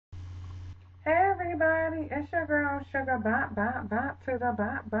everybody, it's your girl Sugar Bop Bop Bop to the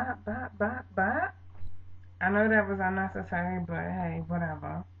Bop Bop Bop Bop Bop. I know that was unnecessary, but hey,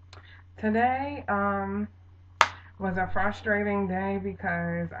 whatever. Today was a frustrating day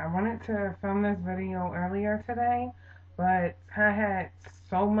because I wanted to film this video earlier today, but I had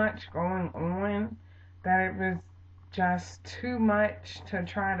so much going on that it was just too much to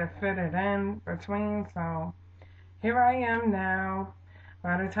try to fit it in between. So here I am now.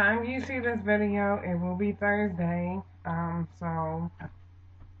 By the time you see this video, it will be Thursday. So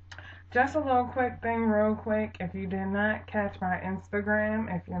just a little quick thing real quick. If you did not catch my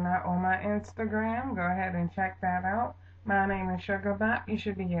Instagram, if you're not on my Instagram, go ahead and check that out. My name is Sugar Bop. You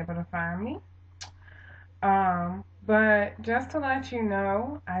should be able to find me. But just to let you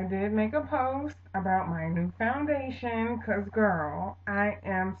know, I did make a post about my new foundation, because girl, I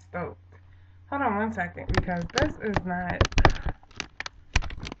am stoked. Hold on one second, because this is not...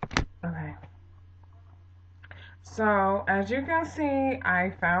 Okay. So, as you can see,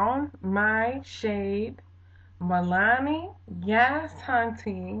 I found my shade, Milani Yes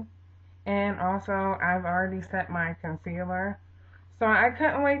Hunty, and also I've already set my concealer. So I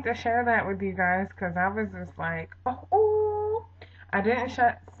couldn't wait to share that with you guys because I was just like, oh, I didn't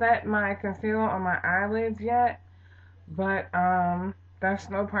set my concealer on my eyelids yet, but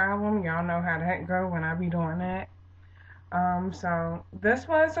that's no problem. Y'all know how that go when I be doing that. So this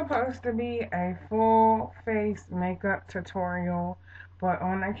was supposed to be a full face makeup tutorial, but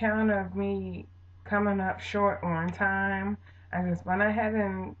on account of me coming up short on time, I just went ahead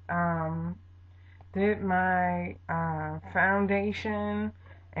and did my foundation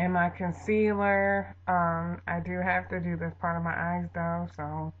and my concealer. I do have to do this part of my eyes though,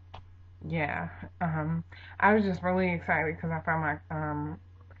 so yeah. I was just really excited because I found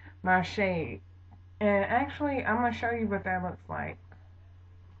my shade. And actually, I'm going to show you what that looks like.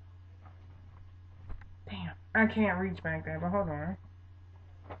 Damn, I can't reach back there, but hold on.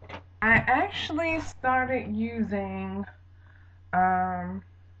 I actually started using Milani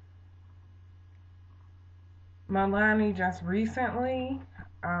just recently.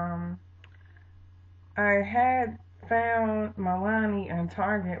 I had found Milani in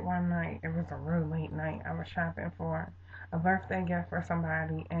Target one night. It was a real late night. I was shopping for a birthday gift for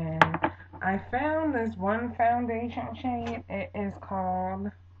somebody, and I found this one foundation shade. It is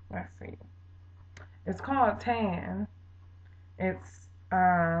called, let's see, it's called Tan. It's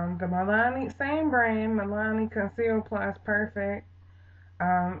the Milani, same brand, Milani Conceal Plus Perfect.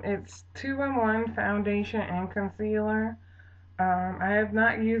 It's 2-in-1 foundation and concealer. I have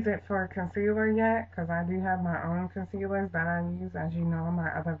not used it for concealer yet because I do have my own concealers that I use, as you know, in my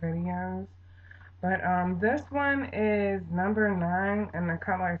other videos. But this one is number 9 in the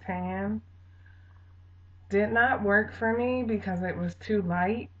color Tan. Did not work for me because it was too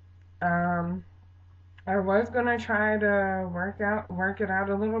light. I was gonna try to work it out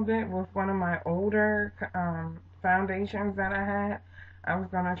a little bit with one of my older foundations that I had. I was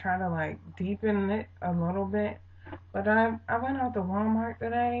gonna try to like deepen it a little bit, but I went out to Walmart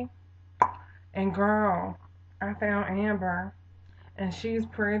today, and girl, I found Amber, and she's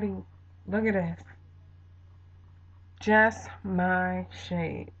pretty. Look at this, just my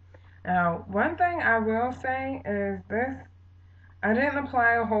shade. Now, one thing I will say is this, I didn't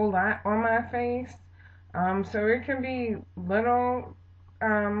apply a whole lot on my face, so it can be little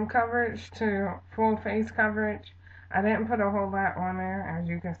coverage to full face coverage. I didn't put a whole lot on there. As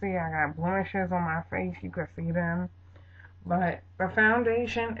you can see, I got blemishes on my face. You can see them. But the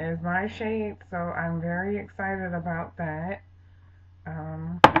foundation is my shade, so I'm very excited about that.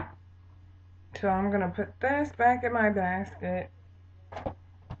 So I'm going to put this back in my basket.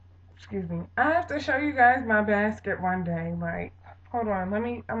 Excuse me. I have to show you guys my basket one day. Like, hold on.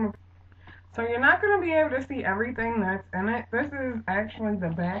 So you're not going to be able to see everything that's in it. This is actually the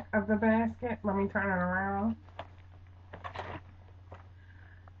back of the basket. Let me turn it around.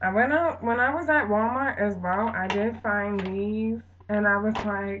 I went out, when I was at Walmart as well, I did find these, and I was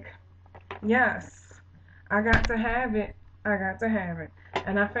like, yes, I got to have it. I got to have it.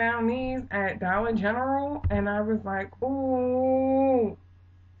 And I found these at Dollar General, and I was like, ooh.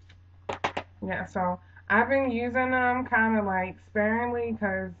 Yeah, so I've been using them kind of like sparingly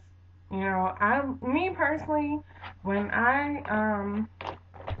because, you know, me personally, when I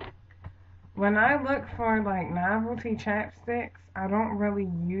look for like novelty chapsticks, I don't really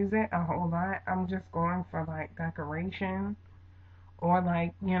use it a whole lot. I'm just going for like decoration or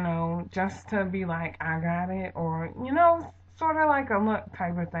like, you know, just to be like, I got it, or, you know, sort of like a look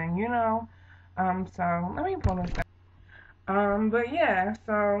type of thing, you know. So let me pull this out. But yeah,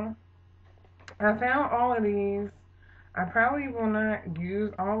 so I found all of these. I probably will not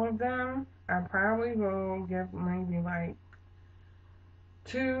use all of them. I probably will give maybe like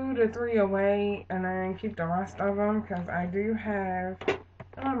 2 to 3 away and then keep the rest of them because I do have.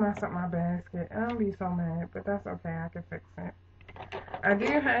 I'm gonna mess up my basket. I'm gonna be so mad, but that's okay. I can fix it. I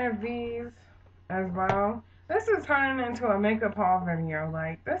do have these as well. This is turning into a makeup haul video.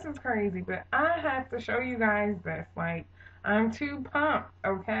 Like, this is crazy, but I have to show you guys this. Like, I'm too pumped,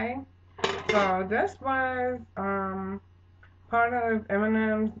 okay? So, this was part of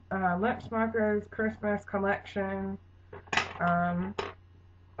Eminem's Lip Smokers Christmas collection. Um,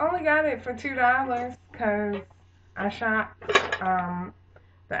 Only got it for $2 because I shopped the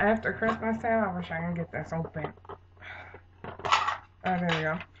after Christmas sale. I wish I can get this open. Oh, there we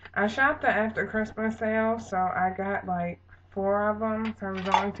go. I shopped the after Christmas sale, so I got like 4 of them, so it was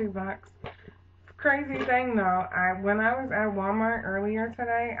only $2. Crazy thing though, when I was at Walmart earlier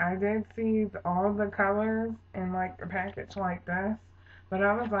today, I did see all the colors in like the package like this, but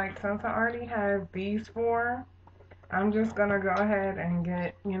I was like, since I already have these 4, I'm just gonna go ahead and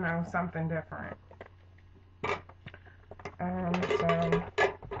get, you know, something different. So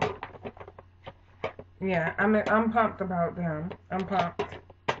yeah, I'm pumped about them. I'm pumped.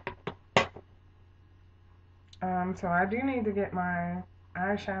 So I do need to get my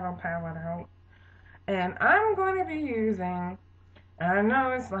eyeshadow palette out. And I'm going to be using, and I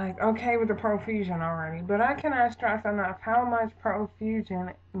know it's like, okay with the Profusion already, but I cannot stress enough how much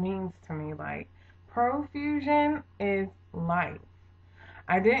Profusion means to me. Like, Profusion is life.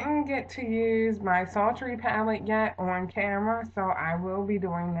 I didn't get to use my Sultry palette yet on camera, so I will be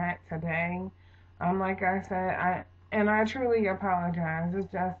doing that today. Like I said, I truly apologize.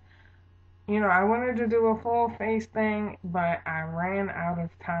 It's just, you know, I wanted to do a full face thing, but I ran out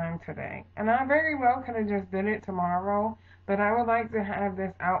of time today. And I very well could have just did it tomorrow, but I would like to have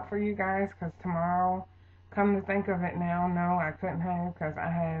this out for you guys because tomorrow, come to think of it now, no, I couldn't have because I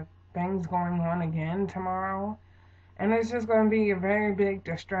have things going on again tomorrow. And it's just going to be a very big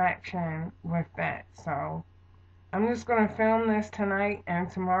distraction with that. So I'm just going to film this tonight, and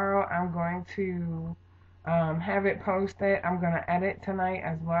tomorrow I'm going to have it posted. I'm going to edit tonight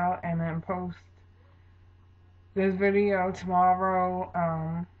as well and then post this video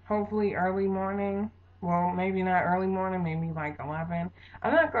tomorrow, hopefully early morning. Well, maybe not early morning, maybe like 11.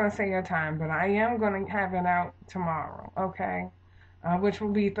 I'm not going to say a time, but I am going to have it out tomorrow, okay? Which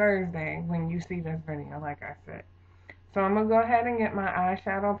will be Thursday when you see this video, like I said. So I'm going to go ahead and get my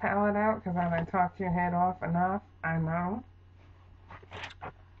eyeshadow palette out because I done talked your head off enough, I know.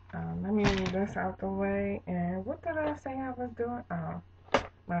 Let me move this out the way. And what did I say I was doing? Oh,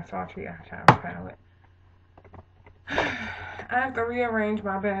 my Sultry eyeshadow palette. I have to rearrange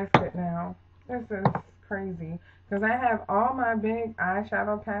my basket now. This is crazy. Because I have all my big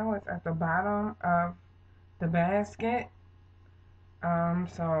eyeshadow palettes at the bottom of the basket.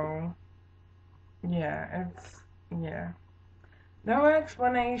 So, yeah, yeah. No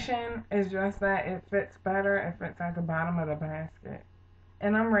explanation. It's just that it fits better if it's at the bottom of the basket.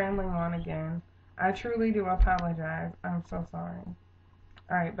 And I'm rambling on again. I truly do apologize. I'm so sorry.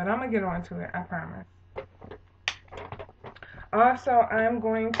 Alright, but I'm going to get on to it. I promise. Also, I'm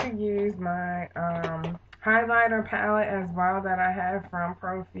going to use my highlighter palette as well that I have from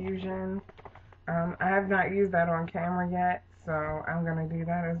Profusion. I have not used that on camera yet, so I'm going to do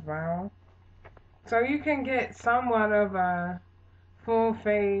that as well. So you can get somewhat of a full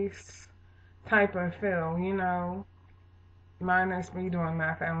face type of feel, you know, minus me doing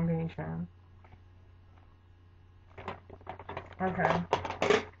my foundation. Okay.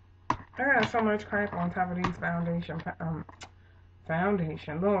 I got so much crap on top of these foundation,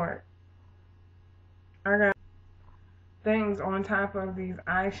 Lord. I got things on top of these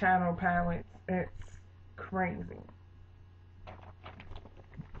eyeshadow palettes. It's crazy.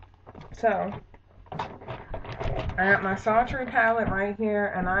 So, I got my Sultry palette right here,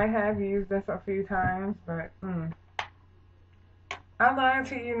 and I have used this a few times, but I lied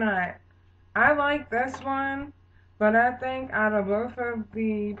to you not. I like this one, but I think out of both of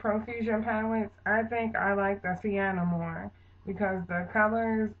the Profusion palettes, I think I like the Sienna more because the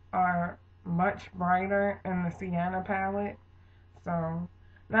colors are much brighter in the Sienna palette. So,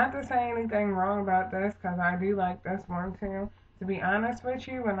 not to say anything wrong about this because I do like this one too. To be honest with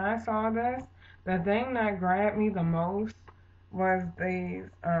you, when I saw this, the thing that grabbed me the most was these,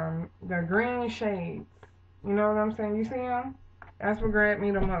 the green shades. You know what I'm saying? You see them? That's what grabbed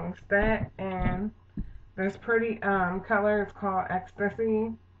me the most. That and this pretty color is called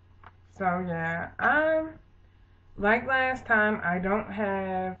Ecstasy. So yeah, like last time, I don't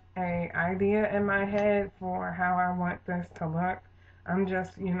have a idea in my head for how I want this to look. I'm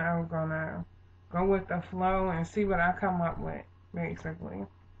just, you know, gonna go with the flow and see what I come up with, basically.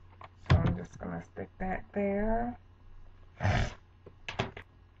 So I'm just going to stick that there.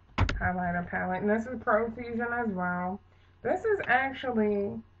 Highlighter palette. And this is Profusion as well. This is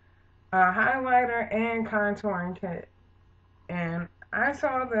actually a highlighter and contouring kit. And I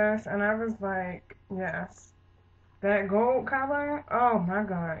saw this and I was like, yes. That gold color, oh my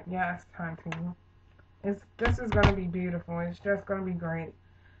god, yes, hunting. This is going to be beautiful. It's just going to be great.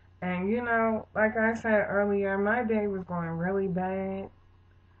 And you know, like I said earlier, my day was going really bad.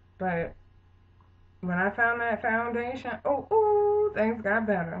 But when I found that foundation, ooh, things got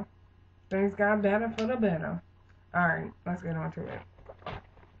better. Things got better for the better. Alright, let's get on to it.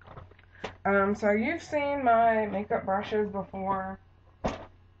 So you've seen my makeup brushes before.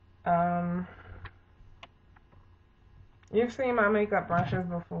 You've seen my makeup brushes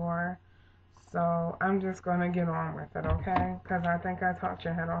before. So I'm just going to get on with it, okay? Because I think I talked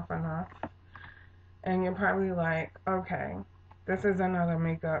your head off enough. And you're probably like, okay, this is another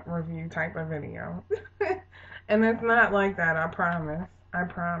makeup review type of video. And it's not like that, I promise. I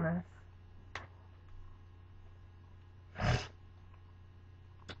promise.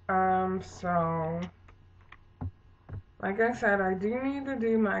 So, like I said, I do need to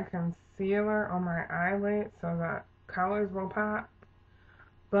do my concealer on my eyelid so the colors will pop.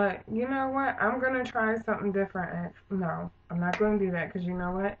 But you know what? I'm going to try something different. No, I'm not going to do that because you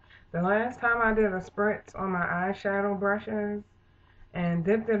know what? The last time I did a spritz on my eyeshadow brushes and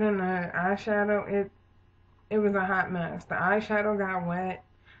dipped it in the eyeshadow, it was a hot mess. The eyeshadow got wet.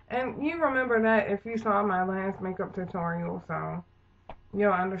 And you remember that if you saw my last makeup tutorial, so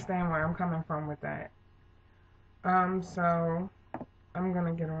you'll understand where I'm coming from with that. So I'm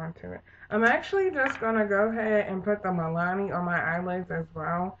gonna get on to it. I'm actually just gonna go ahead and put the Milani on my eyelids as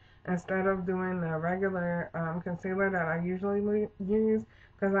well instead of doing the regular concealer that I usually use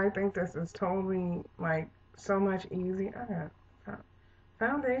because I think this is totally like so much easier. I got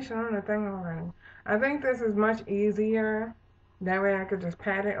foundation on the thing already. I think this is much easier. That way I could just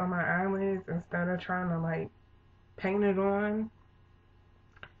pat it on my eyelids instead of trying to like paint it on.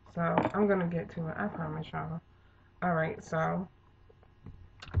 So I'm gonna get to it. I promise y'all. Alright, so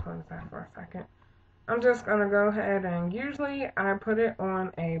close that for a second. I'm just going to go ahead and usually I put it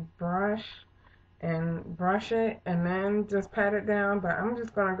on a brush and brush it and then just pat it down, but I'm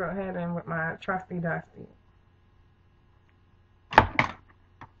just going to go ahead and with my trusty dusty.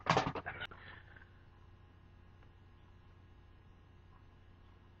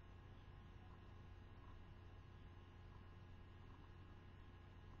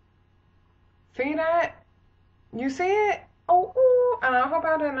 See that? You see it? Oh, ooh. And I hope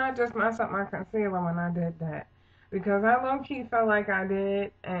I did not just mess up my concealer when I did that. Because I low-key felt like I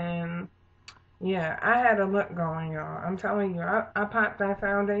did. And yeah, I had a look going, y'all. I'm telling you, I popped that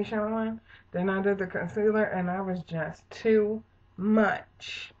foundation on. Then I did the concealer. And I was just too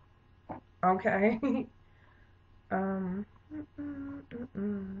much. Okay? Mm, mm, mm,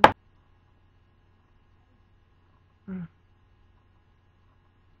 mm. Mm.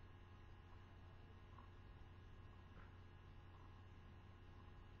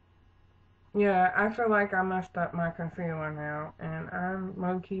 Yeah, I feel like I messed up my concealer now, and I'm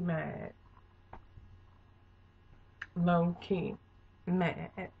low-key mad. Low-key mad.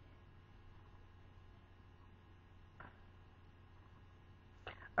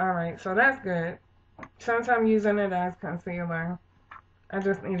 Alright, so that's good. Since I'm using it as concealer, I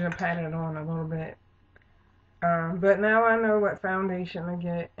just need to pat it on a little bit. But now I know what foundation to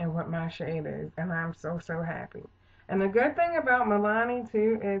get and what my shade is, and I'm so, so happy. And the good thing about Milani,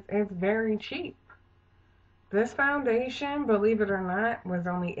 too, is it's very cheap. This foundation, believe it or not, was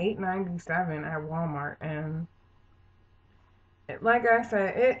only $8.97 at Walmart, and like I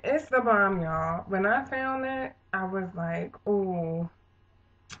said, it's the bomb, y'all. When I found it, I was like, ooh.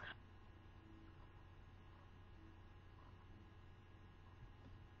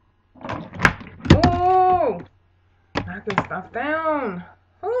 Ooh! Knocking stuff down.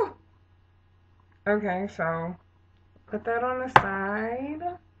 Ooh. Okay, so put that on the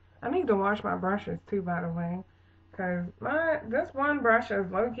side. I need to wash my brushes too, by the way. Because this one brush has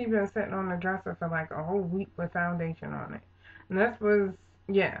low-key been sitting on the dresser for like a whole week with foundation on it. And this was,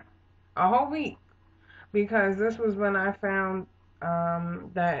 yeah, a whole week. Because this was when I found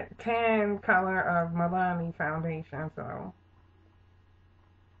that tan color of Milani foundation. So,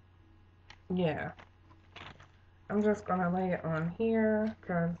 yeah. I'm just going to lay it on here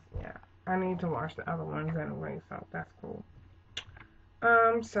because, yeah, I need to wash the other ones anyway. So, that's cool.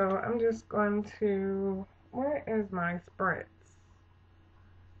 So I'm just going to, where is my spritz?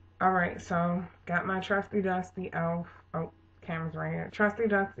 Alright, so got my trusty dusty e.l.f. Oh, camera's right here. Trusty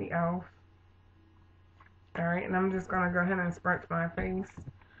dusty e.l.f. Alright, and I'm just going to go ahead and spritz my face.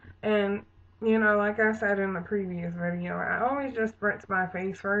 And, you know, like I said in the previous video, I always just spritz my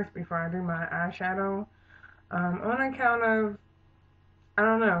face first before I do my eyeshadow. On account of, I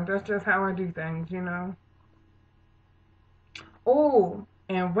don't know, that's just how I do things, you know. Oh,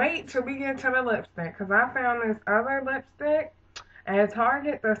 and wait till we get to the lipstick, because I found this other lipstick at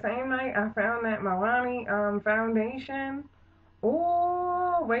Target the same night I found that Milani foundation.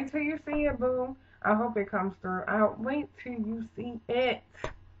 Oh, wait till you see it, boo. I hope it comes through. I'll wait till you see it.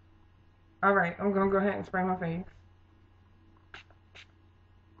 Alright, I'm going to go ahead and spray my face.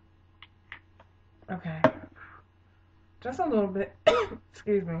 Okay. Just a little bit.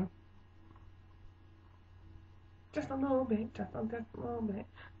 Excuse me. Just a little bit. Just a little bit. Just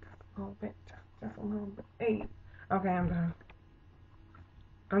a little bit. Just a little bit. Hey. Okay, I'm done.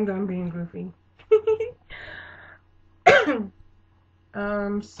 I'm done being goofy.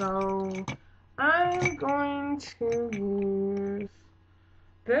 So I'm going to use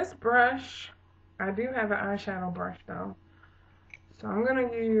this brush. I do have an eyeshadow brush though. So I'm going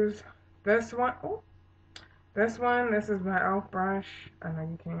to use this one. Oh, this one. This is my e.l.f. brush. I know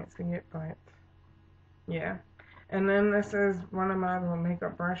you can't see it, but yeah. And then this is one of my little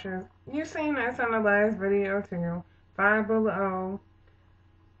makeup brushes. You've seen this in the last video too. Five Below.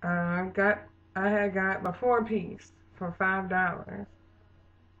 I had got the 4-piece for $5.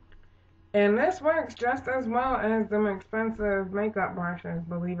 And this works just as well as them expensive makeup brushes,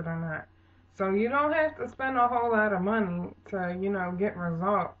 believe it or not. So you don't have to spend a whole lot of money to, you know, get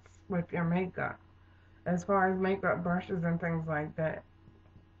results with your makeup, as far as makeup brushes and things like that.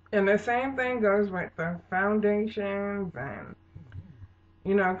 And the same thing goes with the foundations and,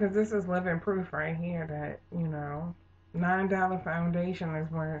 you know, because this is living proof right here that, you know, $9 foundation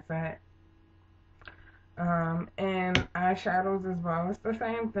is where it's at. And eyeshadows as well. It's the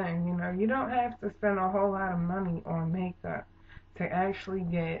same thing, you know. You don't have to spend a whole lot of money on makeup to actually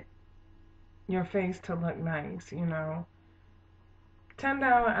get your face to look nice, you know. $10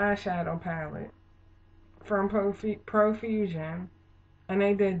 eyeshadow palette from Profusion, and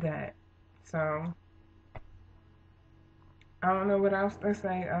they did that. So I don't know what else to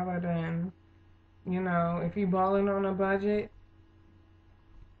say other than, you know, if you balling on a budget,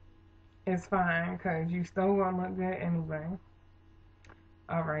 it's fine, because you still gonna look good anyway.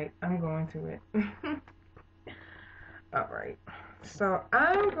 Alright, I'm going to it. Alright, so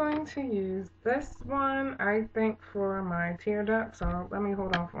I'm going to use this one, I think, for my tear duct, so let me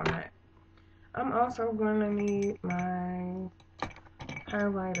hold off on that. I'm also going to need my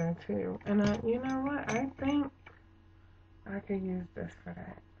highlighter too, and you know what, I think I could use this for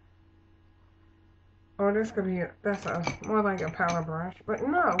that. Or this could be, that's more like a powder brush, but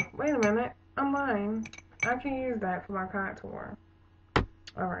no, wait a minute, I'm lying. I can use that for my contour.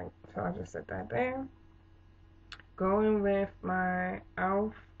 Alright, so I'll just set that there. Going with my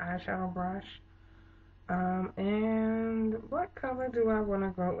e.l.f. eyeshadow brush. And what color do I want to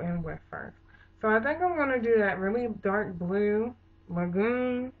go in with first? So I think I'm going to do that really dark blue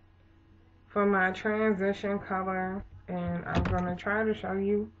Lagoon for my transition color. And I'm going to try to show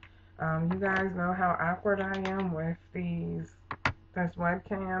you. You guys know how awkward I am with this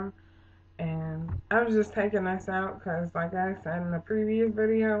webcam. And I was just taking this out because, like I said in the previous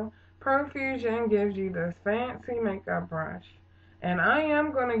video, Profusion gives you this fancy makeup brush. And I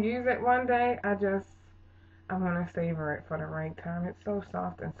am going to use it one day. I want to savor it for the right time. It's so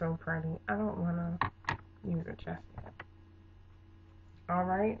soft and so pretty. I don't want to use it just yet.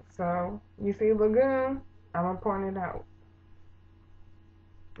 Alright, so you see Lagoon? I'm going to point it out.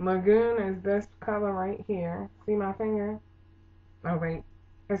 Lagoon is this color right here. See my finger? Oh, wait.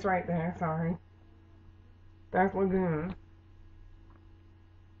 It's right there. Sorry. That's Lagoon.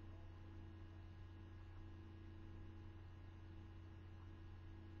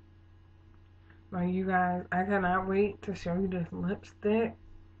 Now, you guys, I cannot wait to show you this lipstick.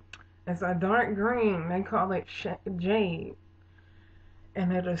 It's a dark green. They call it Jade.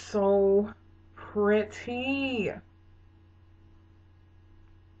 And it is so pretty.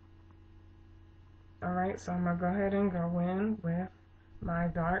 Alright, so I'm going to go ahead and go in with my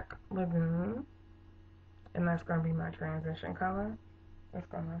dark Lagoon. And that's going to be my transition color. Just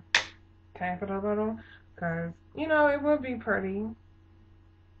going to tap it a little. Because, you know, it would be pretty.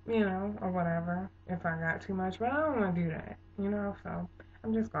 You know, or whatever, if I got too much. But I don't want to do that, you know, so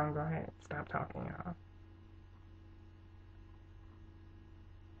I'm just going to go ahead and stop talking, y'all.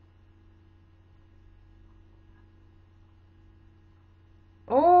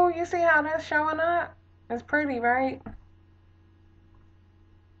 Oh, you see how that's showing up? It's pretty, right?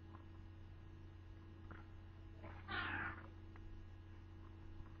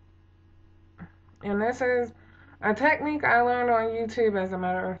 And this is a technique I learned on YouTube, as a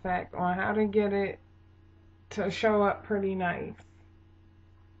matter of fact, on how to get it to show up pretty nice.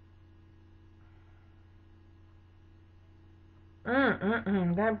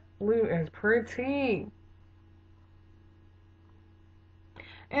 That blue is pretty.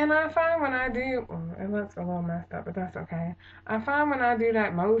 And I find when I do, it looks a little messed up, but that's okay. I find when I do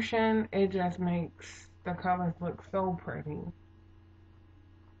that motion, it just makes the colors look so pretty.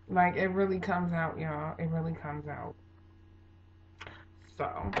 Like, it really comes out, y'all. It really comes out.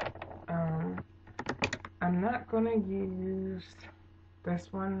 So, um, I'm not gonna use this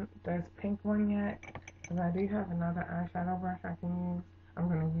pink one yet, because I do have another eyeshadow brush I can use. I'm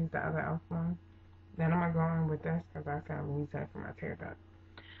gonna use the other e.l.f. one. Then I'm gonna go in with this, because I said I'm gonna use that for my tear duct.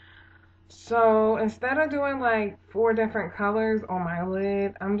 So instead of doing like 4 different colors on my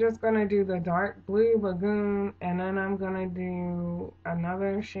lid, I'm just going to do the dark blue lagoon, and then I'm going to do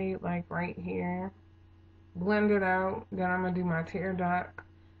another shade like right here, blend it out, then I'm going to do my tear duct,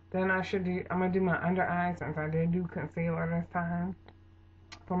 then I'm going to do my under eye, since I did do concealer this time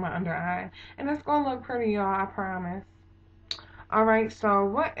for my under eye, and it's going to look pretty, y'all, I promise. Alright, so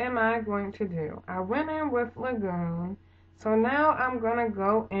what am I going to do? I went in with lagoon. So now I'm gonna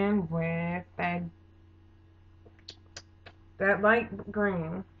go in with that light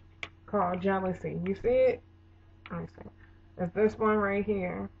green called Jealousy. You see it? Let me see. It's this one right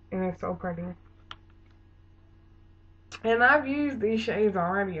here, and it's so pretty. And I've used these shades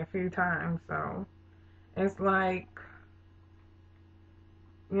already a few times, so it's like,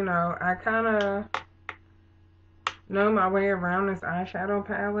 you know, I kind of know my way around this eyeshadow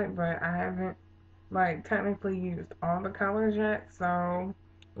palette, but I haven't like technically used all the colors yet, so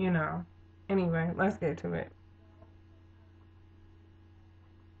you know. Anyway, let's get to it.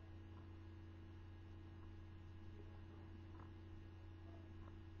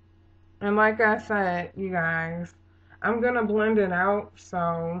 And like I said, you guys, I'm gonna blend it out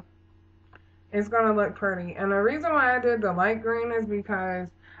so it's gonna look pretty. And the reason why I did the light green is because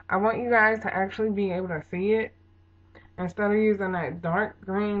I want you guys to actually be able to see it instead of using that dark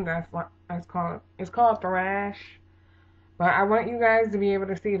green it's called Thrash. But I want you guys to be able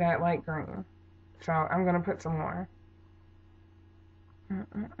to see that light green. So I'm gonna put some more.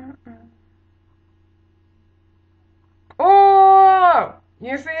 Oh,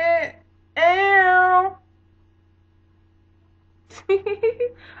 you see it? Ew.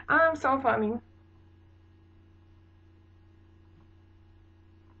 I'm so funny.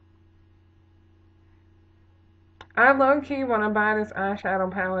 I low-key want to buy this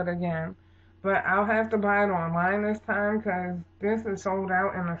eyeshadow palette again, but I'll have to buy it online this time because this is sold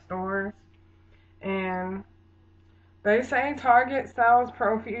out in the stores. And they say Target sells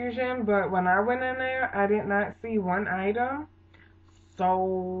Profusion, but when I went in there, I did not see one item.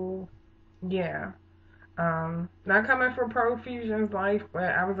 So, yeah. Not coming for Profusion's life, but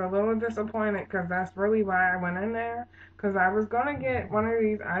I was a little disappointed because that's really why I went in there. Because I was going to get one of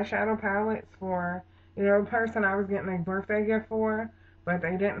these eyeshadow palettes for, you know, the person I was getting a birthday gift for, but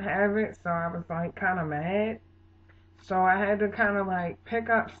they didn't have it, so I was like kind of mad. So I had to kind of like pick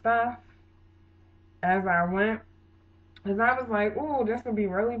up stuff as I went. Because I was like, ooh, this would be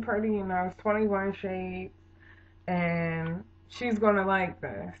really pretty, you know, it's 21 shades, and she's going to like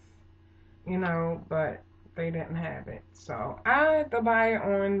this, you know, but they didn't have it. So I had to buy it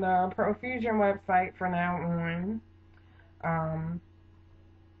on the Profusion website from now on. Um,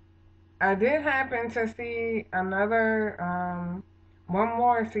 I did happen to see another, one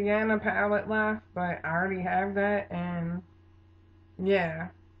more Sienna palette left, but I already have that, and yeah.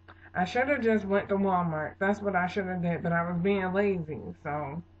 I should have just went to Walmart. That's what I should have did, but I was being lazy,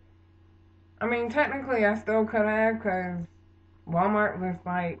 so. I mean, technically I still could have, because Walmart was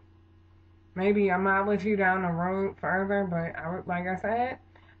like maybe a mileage you down the road further, but like I said,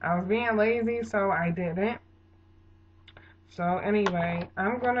 I was being lazy, so I didn't. So anyway,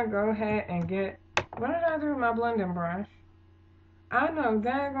 I'm gonna go ahead and get, what did I do with my blending brush? I know,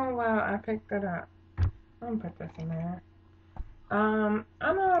 daggone well I picked it up. I'm gonna put this in there.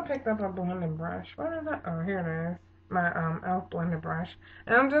 I know I picked up a blending brush. What is that? Oh, here it is. My e.l.f. blending brush.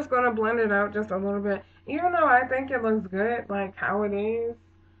 And I'm just gonna blend it out just a little bit. Even though I think it looks good, like how it is,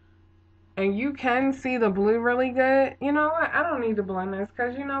 and you can see the blue really good, you know what? I don't need to blend this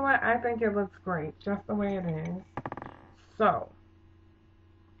because you know what? I think it looks great just the way it is. So,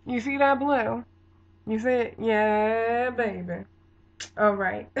 you see that blue? You see it? Yeah, baby.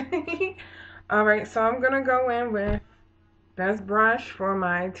 Alright. Alright, so I'm going to go in with this brush for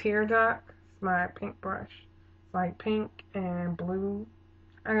my tear duct. It's my pink brush. It's like pink and blue.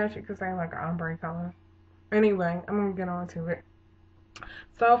 I guess you could say like an ombre color. Anyway, I'm going to get on to it.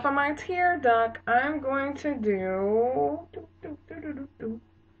 So for my tear duct, I'm going to do,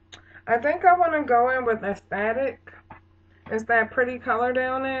 I think I want to go in with Aesthetic. It's that pretty color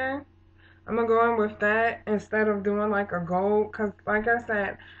down there. I'm going to go in with that instead of doing like a gold. Because like I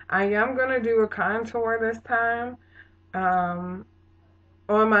said, I am going to do a contour this time on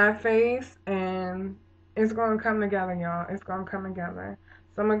my face. And it's going to come together, y'all. It's going to come together.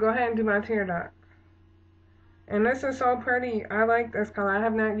 So I'm going to go ahead and do my tear duct. And this is so pretty. I like this color. I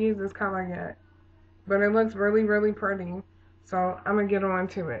have not used this color yet. But it looks really, really pretty. So I'm going to get on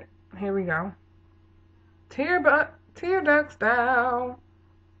to it. Here we go. Tear duct style.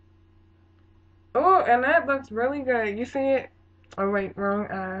 Oh, and that looks really good. You see it? Oh, wait, wrong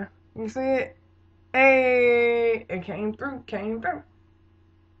eye. You see it? Hey, it came through, came through.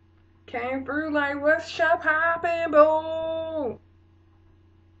 Came through like what's up, poppin', boo?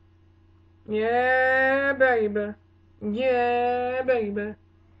 Yeah, baby. Yeah, baby.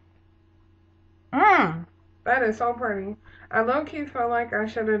 That is so pretty. I low-key feel like I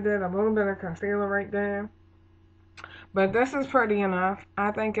should have did a little bit of concealer right there. But this is pretty enough.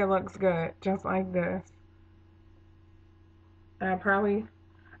 I think it looks good, just like this. I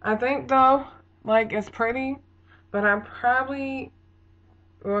think though, like it's pretty, but I probably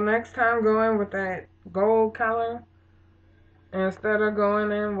will next time go in with that gold color instead of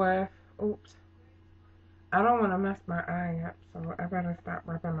going in with, oops, I don't want to mess my eye up, so I better stop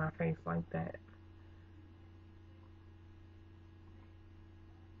rubbing my face like that.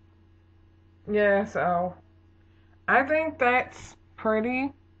 Yeah, so I think that's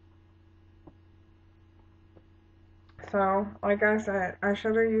pretty. So, like I said, I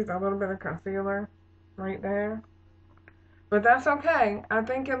should have used a little bit of concealer right there. But that's okay. I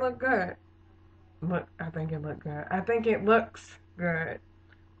think it looked good. I think it looked good. I think it looks good.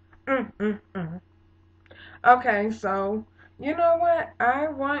 Mm, mm, mm. Okay, so you know what? I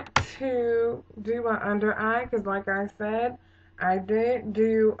want to do an under eye because, like I said, I did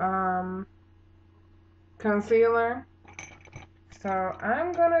do concealer. So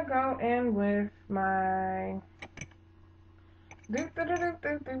I'm gonna go in with my. I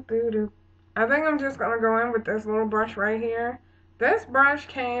think I'm just gonna go in with this little brush right here. This brush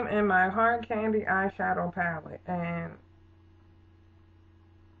came in my Hard Candy eyeshadow palette, and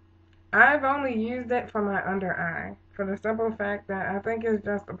I've only used it for my under eye for the simple fact that I think it's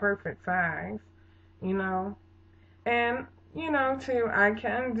just the perfect size, you know. And too, I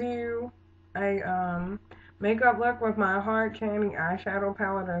can do a makeup look with my Hard Candy eyeshadow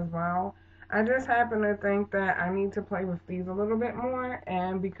palette as well. I just happen to think that I need to play with these a little bit more,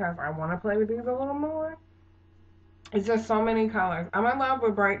 and because I want to play with these a little more, it's just so many colors. I'm in love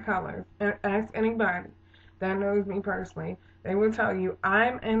with bright colors, and ask anybody that knows me personally, they will tell you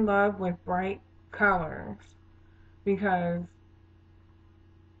I'm in love with bright colors because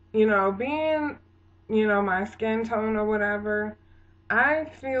being my skin tone or whatever, I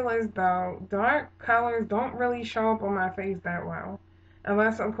feel as though dark colors don't really show up on my face that well.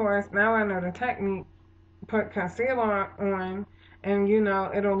 Unless, of course, now I know the technique, put concealer on and,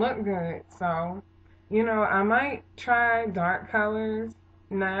 it'll look good. So, I might try dark colors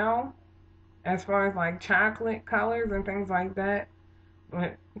now as far as like chocolate colors and things like that.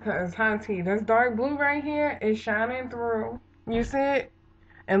 Because, Hunty, this dark blue right here is shining through. You see it?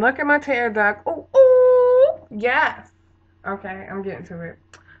 And look at my tear duct. Ooh, ooh, yes. Okay, I'm getting to it.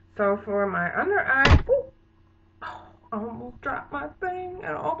 So for my under eye, ooh, oh, I almost dropped my thing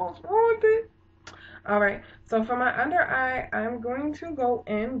and almost ruined it. Alright, so for my under eye, I'm going to go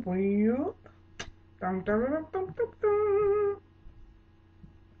in with dum, dum, dum, dum, dum, dum.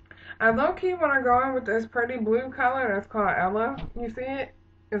 I low-key want to go in with this pretty blue color that's called Ella. You see it?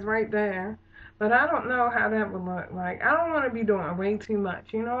 It's right there. But I don't know how that would look like. I don't want to be doing way too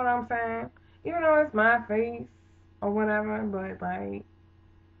much. You know what I'm saying? Even though it's my face or whatever, but like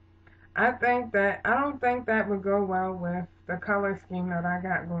I don't think that would go well with the color scheme that I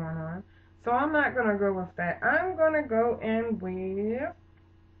got going on. So I'm not gonna go with that. I'm gonna go in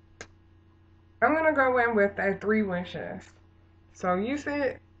with that Three Wishes. So you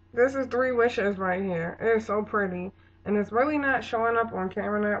see, this is Three Wishes right here. It is so pretty. And it's really not showing up on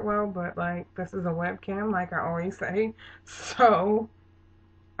camera that well, but like this is a webcam, like I always say. So,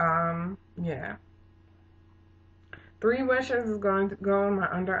 yeah. Three Wishes is going to go in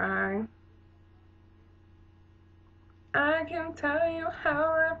my under eye. I can tell you how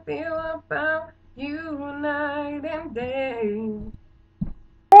I feel about you night and day.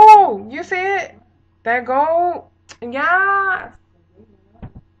 Oh, you see it? That gold? Yes.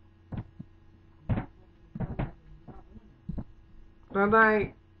 But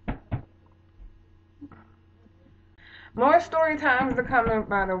like More story times are coming,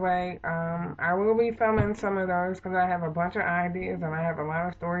 by the way. I will be filming some of those because I have a bunch of ideas and I have a lot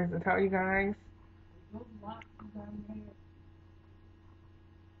of stories to tell you guys.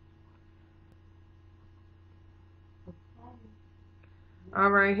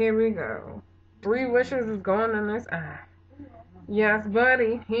 Alright, here we go. 3 wishes is going in this eye. Yes,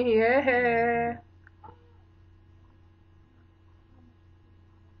 buddy. Yeah.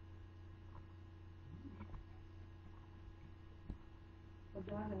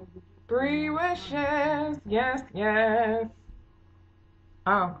 3 wishes. Yes, yes.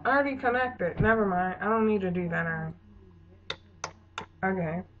 Oh, I already connected. Never mind. I don't need to do that.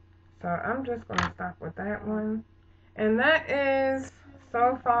 Okay. So I'm just going to stop with that one. And that is,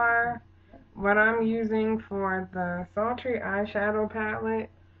 so far, what I'm using for the Sultry eyeshadow palette.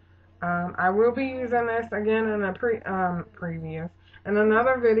 I will be using this again in a in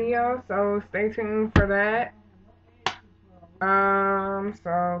another video, so stay tuned for that.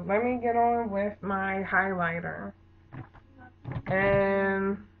 So let me get on with my highlighter.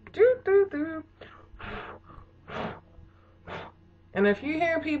 And and if you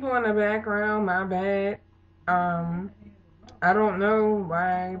hear people in the background, my bad. I don't know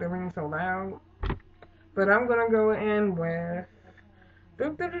why they're being so loud, but I'm gonna go in with. I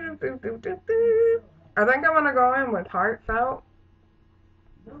think I'm gonna go in with Heartfelt.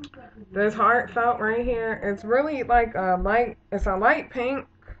 This Heartfelt right here, it's really like it's a light pink,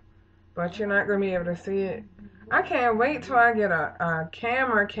 but you're not gonna be able to see it. I can't wait till I get a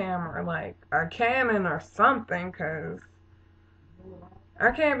camera, like a Canon or something, cause I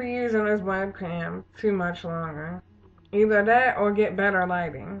can't be using this webcam too much longer. Either that or get better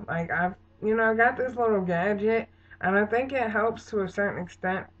lighting. Like I've, got this little gadget, and I think it helps to a certain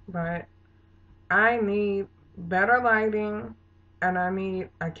extent, but I need better lighting, and I need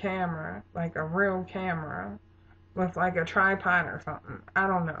a camera, like a real camera, with like a tripod or something. I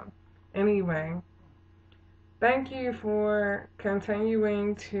don't know. Anyway, thank you for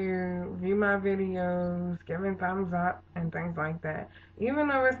continuing to view my videos, giving thumbs up, and things like that. Even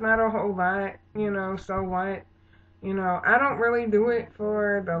though it's not a whole lot, so what? I don't really do it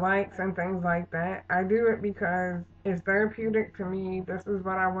for the likes and things like that. I do it because it's therapeutic to me. This is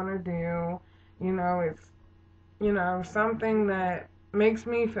what I want to do. It's, something that makes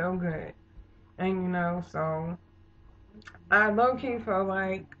me feel good. And, so I low-key feel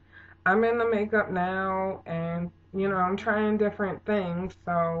like I'm in the makeup now and, I'm trying different things.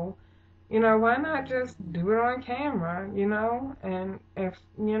 So, why not just do it on camera, And if,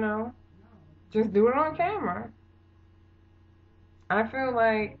 just do it on camera. I feel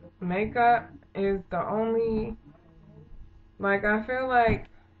like makeup is the only, I feel like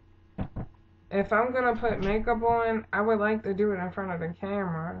if I'm going to put makeup on, I would like to do it in front of the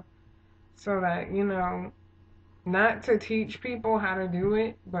camera so that, not to teach people how to do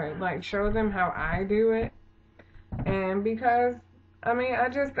it, but like show them how I do it. And because, I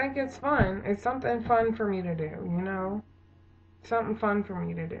just think it's fun. It's something fun for me to do, Something fun for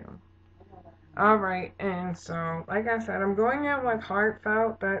me to do. Alright, and so, like I said, I'm going in with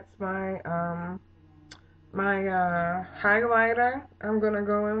Heartfelt. That's my, highlighter I'm gonna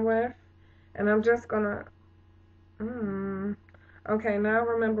go in with. And I'm just gonna, okay, now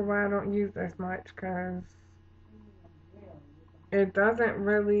remember why I don't use this much, because it doesn't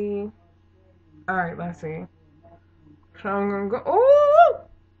really, alright, let's see. So I'm gonna go,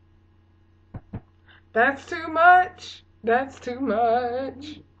 ooh! That's too much! That's too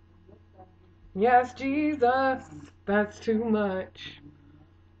much! Yes, Jesus, that's too much.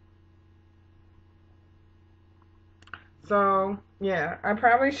 So, yeah, I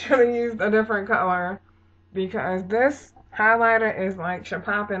probably should have used a different color because this highlighter is like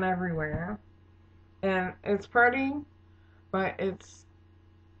popping everywhere. And it's pretty, but it's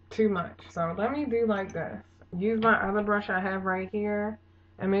too much. So let me do like this. Use my other brush I have right here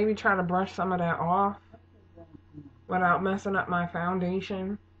and maybe try to brush some of that off without messing up my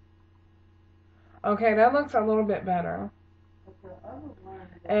foundation. Okay, that looks a little bit better.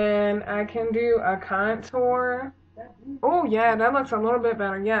 And I can do a contour. Oh, yeah, that looks a little bit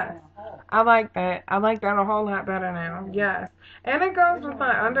better. Yes. I like that. I like that a whole lot better now. Yes. And it goes with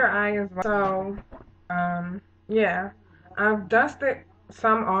my under eye as well. So, yeah. I've dusted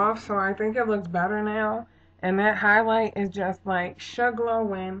some off, so I think it looks better now. And that highlight is just like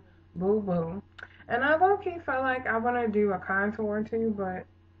glowing, boo-boo. And I low-key feel like I want to do a contour too, but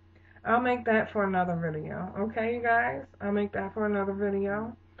I'll make that for another video. Okay, you guys? I'll make that for another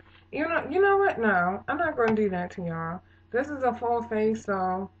video. You know what? No, I'm not going to do that to y'all. This is a full face,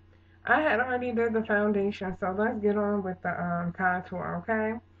 so I had already did the foundation, so let's get on with the contour,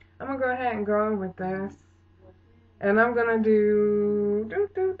 okay? I'm going to go ahead and go in with this. And I'm gonna do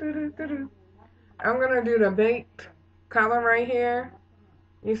I'm gonna do the baked color right here.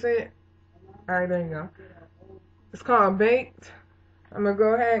 You see it? Alright, there you go. It's called baked. I'm gonna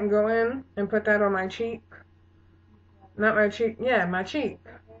go ahead and go in and put that on my cheek. Not my cheek, yeah, my cheek.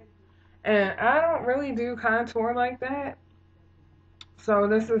 And I don't really do contour like that. So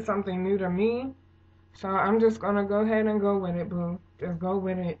this is something new to me. So I'm just gonna go ahead and go with it, boo. Just go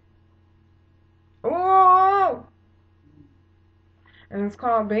with it. Oh! And it's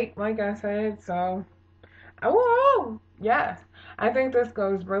called baked, like I said. So, oh, yes. I think this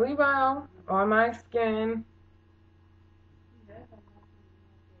goes really well on my skin.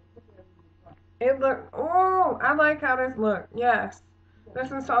 It look, oh, I like how this look. Yes. This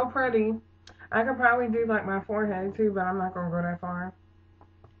is so pretty. I could probably do like my forehead too, but I'm not gonna go that far.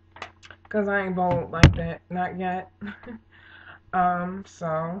 Cause I ain't bold like that. Not yet.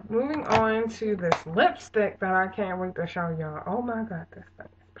 So moving on to this lipstick that I can't wait to show y'all. Oh my god, this thing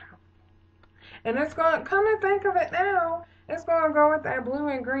is powerful. And it's gonna, come and think of it now, it's gonna go with that blue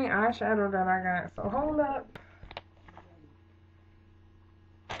and green eyeshadow that I got. So hold up.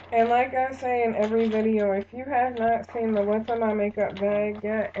 And like I say in every video, if you have not seen the What's in My Makeup Bag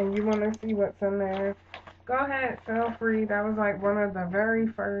yet and you want to see what's in there, go ahead, feel free. That was like one of the very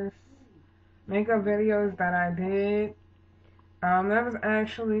first makeup videos that I did. That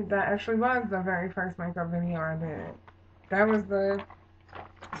actually was the very first makeup video I did. That was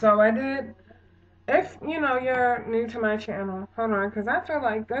so I did, if you know you're new to my channel, hold on, because I feel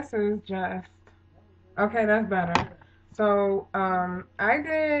like this is just, okay, that's better. So, I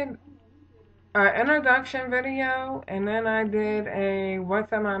did an introduction video, and then I did a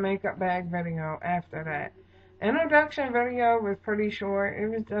What's in My Makeup Bag video after that. Introduction video was pretty short. It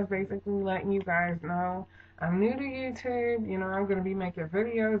was just basically letting you guys know I'm new to YouTube. You know, I'm going to be making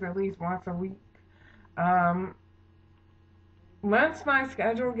videos at least once a week. Once my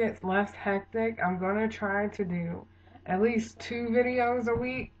schedule gets less hectic, I'm going to try to do at least 2 videos a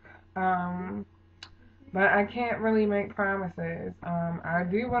week. But I can't really make promises. I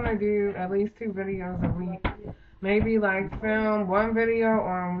do want to do at least 2 videos a week. Maybe like film 1 video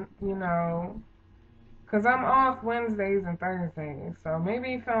on, you know, because I'm off Wednesdays and Thursdays. So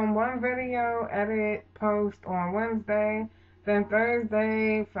maybe film 1 video, edit, post on Wednesday. Then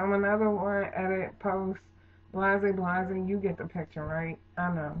Thursday, film another one, edit, post, blase, blase. You get the picture, right?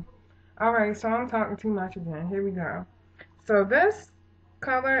 I know. Alright, so I'm talking too much again. Here we go. So this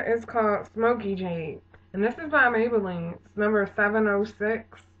color is called Smoky Jade. And this is by Maybelline. It's number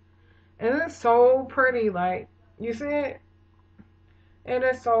 706. And it's so pretty. Like, you see it? It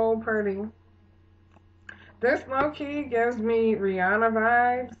is so pretty. This low-key gives me Rihanna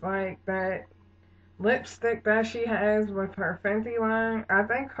vibes. Like that lipstick that she has with her Fenty line. I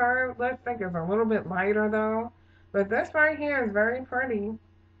think her lipstick is a little bit lighter though. But this right here is very pretty.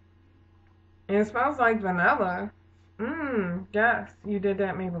 And it smells like vanilla. Yes. You did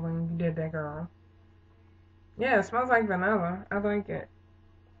that, Maybelline. You did that, girl. Yeah, it smells like vanilla. I like it.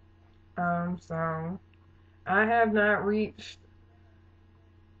 So I have not reached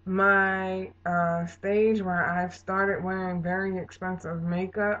my stage where I've started wearing very expensive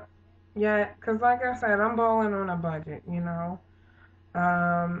makeup yet. Because like I said, I'm balling on a budget, you know.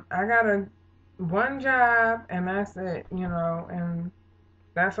 I got one job and that's it, you know, and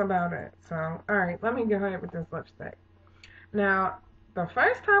that's about it. So, alright, let me go ahead with this lipstick. Now, the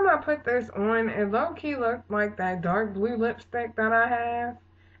first time I put this on, it low-key looked like that dark blue lipstick that I have.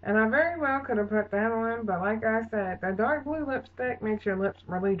 And I very well could have put that on, but like I said, the dark blue lipstick makes your lips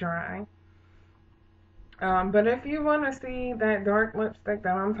really dry. But if you want to see that dark lipstick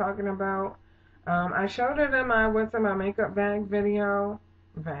that I'm talking about, I showed it in my What's in My Makeup Bag video.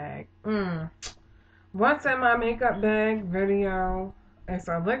 What's in My Makeup Bag video. It's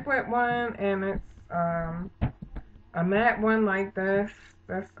a liquid one, and it's a matte one like this.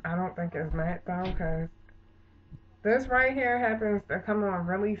 This, I don't think it's matte though, because this right here happens to come on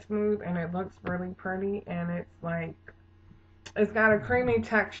really smooth and it looks really pretty, and it's like, it's got a creamy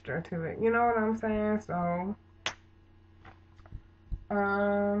texture to it. You know what I'm saying? So,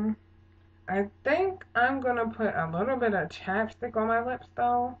 I think I'm going to put a little bit of chapstick on my lips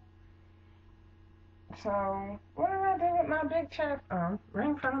though. So, what do I do with my big chapstick? Oh, right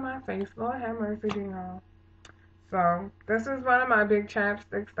in front of my face. Lord have mercy, y'all. So, this is one of my big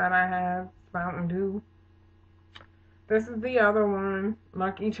chapsticks that I have. It's Mountain Dew. This is the other one,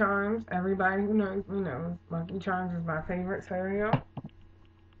 Lucky Charms. Everybody who knows me knows Lucky Charms is my favorite cereal.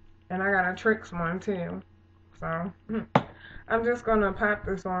 And I got a Trix one too. So, I'm just going to pop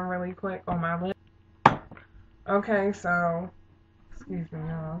this on really quick on my lip. Okay, so, excuse me,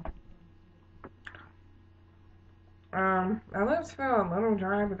 y'all. My lips feel a little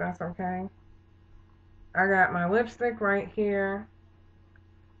dry, but that's okay. I got my lipstick right here.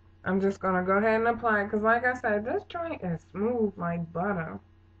 I'm just gonna go ahead and apply it, because like I said, this joint is smooth like butter.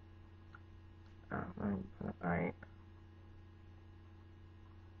 Oh, let me put it right.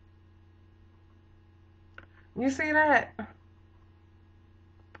 You see that?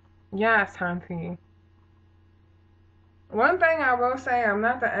 Yes, hunty. One thing I will say, I'm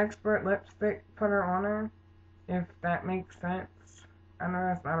not the expert lipstick putter oner, if that makes sense. I know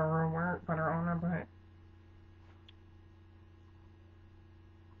that's not a real word, putter oner,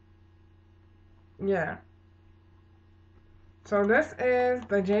 but yeah. So this is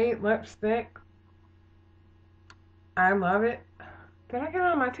the Jade lipstick. I love it. Did I get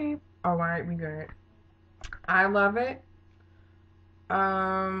on my teeth? Oh, alright, we good. I love it.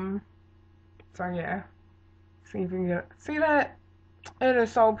 Um, so yeah. See if you can get, see that? It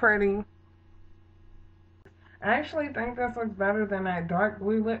is so pretty. I actually think this looks better than that dark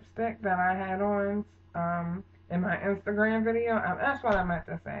blue lipstick that I had on in my Instagram video. That's what I meant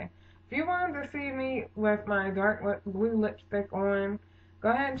to say. If you wanted to see me with my dark blue lipstick on, go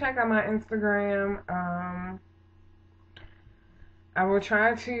ahead and check out my Instagram. I will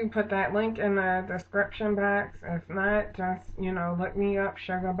try to put that link in the description box. If not, just, look me up,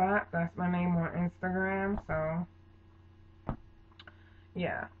 SugarBot. That's my name on Instagram. So,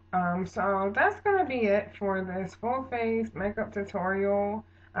 yeah. So that's gonna be it for this full face makeup tutorial.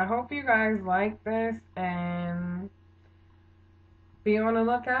 I hope you guys like this, and be on the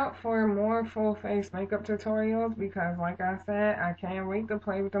lookout for more full face makeup tutorials, because like I said, I can't wait to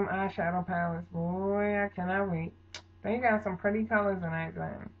play with them eyeshadow palettes. Boy, I cannot wait. They got some pretty colors in that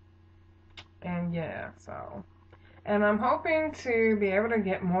thing. And yeah, so. And I'm hoping to be able to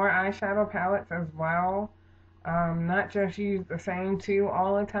get more eyeshadow palettes as well. Not just use the same two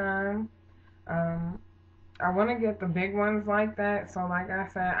all the time. Um, I want to get the big ones like that. So like I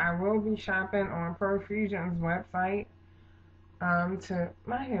said, I will be shopping on Profusion's website.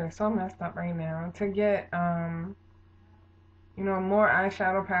 My hair is so messed up right now. To get, more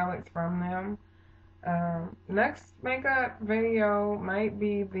eyeshadow palettes from them. Next makeup video might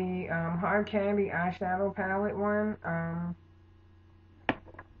be the Hard Candy eyeshadow palette one.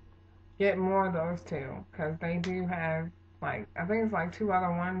 Get more of those two, because they do have, like, I think it's like two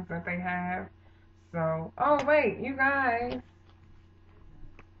other ones that they have. So, oh wait, you guys,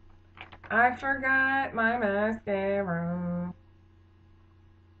 I forgot my mascara.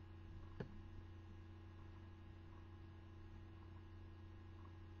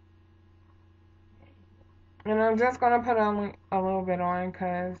 And I'm just going to put on a little bit on,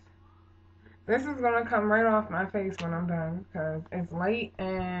 because this is going to come right off my face when I'm done, because it's late,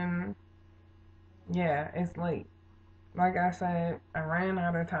 and yeah, it's late. Like I said, I ran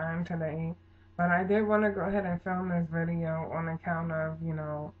out of time today, but I did want to go ahead and film this video on account of,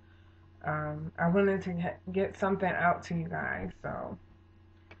 I wanted to get something out to you guys. So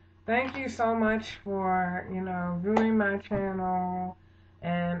thank you so much for, viewing my channel.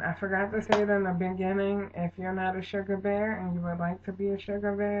 And I forgot to say it in the beginning, if you're not a sugar bear and you would like to be a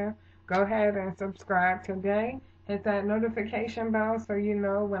sugar bear, go ahead and subscribe today. Hit that notification bell so you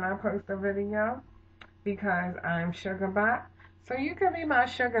know when I post a video, because I'm SugarBot. So you can be my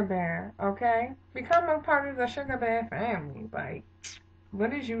sugar bear, okay? Become a part of the sugar bear family. Like,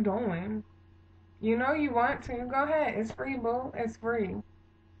 what is you doing? You know you want to. Go ahead. It's free, boo. It's free.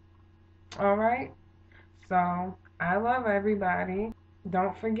 Alright? So, I love everybody.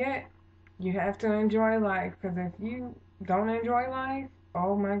 Don't forget, you have to enjoy life. Because if you don't enjoy life,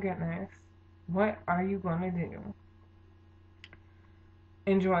 oh my goodness, what are you going to do?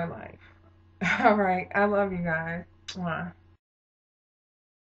 Enjoy life. Alright. I love you guys. Mwah.